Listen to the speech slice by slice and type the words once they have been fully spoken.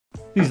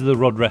These are the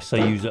rod rests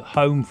I use at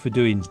home for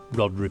doing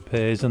rod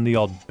repairs and the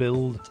odd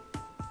build.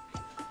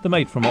 They're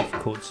made from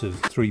offcuts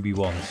of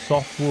 3B1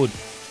 softwood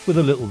with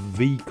a little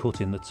V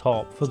cut in the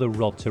top for the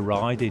rod to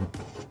ride in.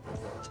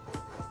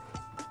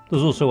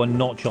 There's also a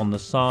notch on the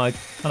side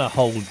and a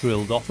hole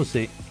drilled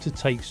opposite to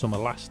take some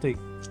elastic.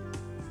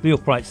 The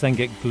uprights then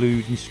get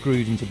glued and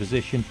screwed into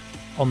position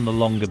on the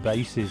longer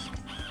bases.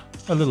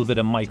 A little bit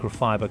of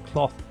microfiber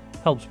cloth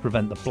helps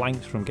prevent the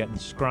blanks from getting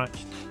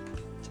scratched.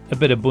 A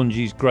bit of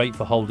bungee is great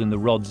for holding the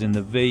rods in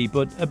the V,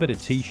 but a bit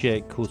of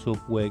T-shape cut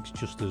up works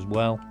just as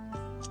well.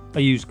 I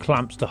use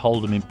clamps to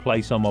hold them in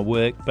place on my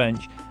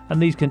workbench,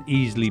 and these can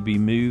easily be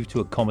moved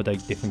to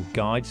accommodate different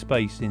guide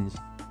spacings.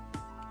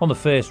 On the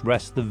first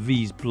rest, the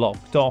V's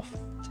blocked off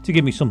to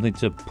give me something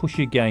to push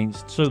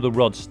against so the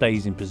rod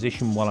stays in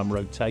position while I'm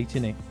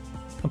rotating it.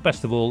 And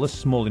best of all, they're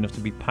small enough to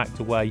be packed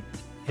away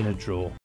in a drawer.